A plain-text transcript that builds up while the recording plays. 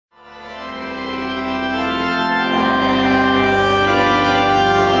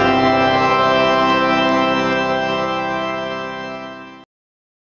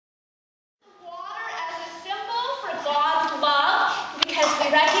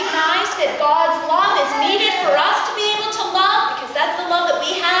that God's love is needed for us to be able to love, because that's the love that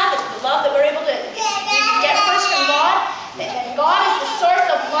we have. It's the love that we're able to get first from God. And God is the source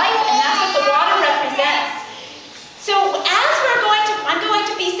of life, and that's what the water represents. So as I'm going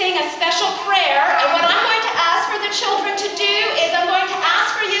to be saying a special prayer, and what I'm going to ask for the children to do is I'm going to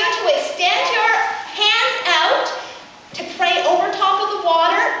ask for you to extend your hands out to pray over top of the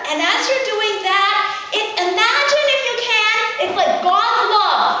water. And as you're doing that, imagine if you can, it's like God's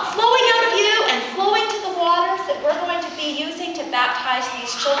love flowing out of you and flowing to the waters that we're going to be using to baptize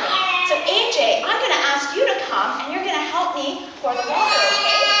these children. So AJ, I'm going to ask you to come, and you're going to help me pour the water,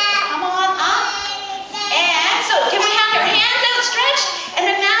 okay? Come on up. And so can we have your hands outstretched? And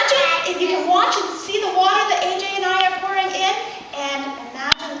imagine if you can watch and see the water that AJ and I are pouring in, and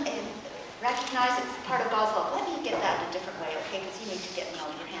imagine and recognize it's part of God's love. Let me get that in a different way, okay? Because you need to get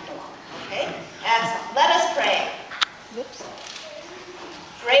your handle on it, okay? Excellent. Let us pray. Whoops.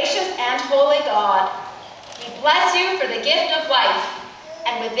 Gracious and holy God, we bless you for the gift of life,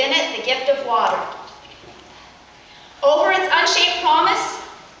 and within it the gift of water. Over its unshaped promise,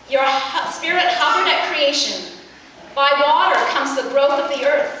 your Spirit hovered at creation. By water comes the growth of the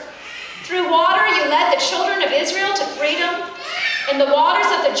earth. Through water you led the children of Israel to freedom. In the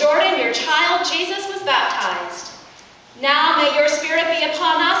waters of the Jordan, your child Jesus was baptized. Now may your Spirit be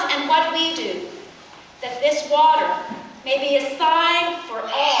upon us and what we do, that this water may be a sign for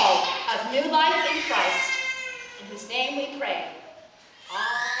all of new life in Christ, in whose name we pray.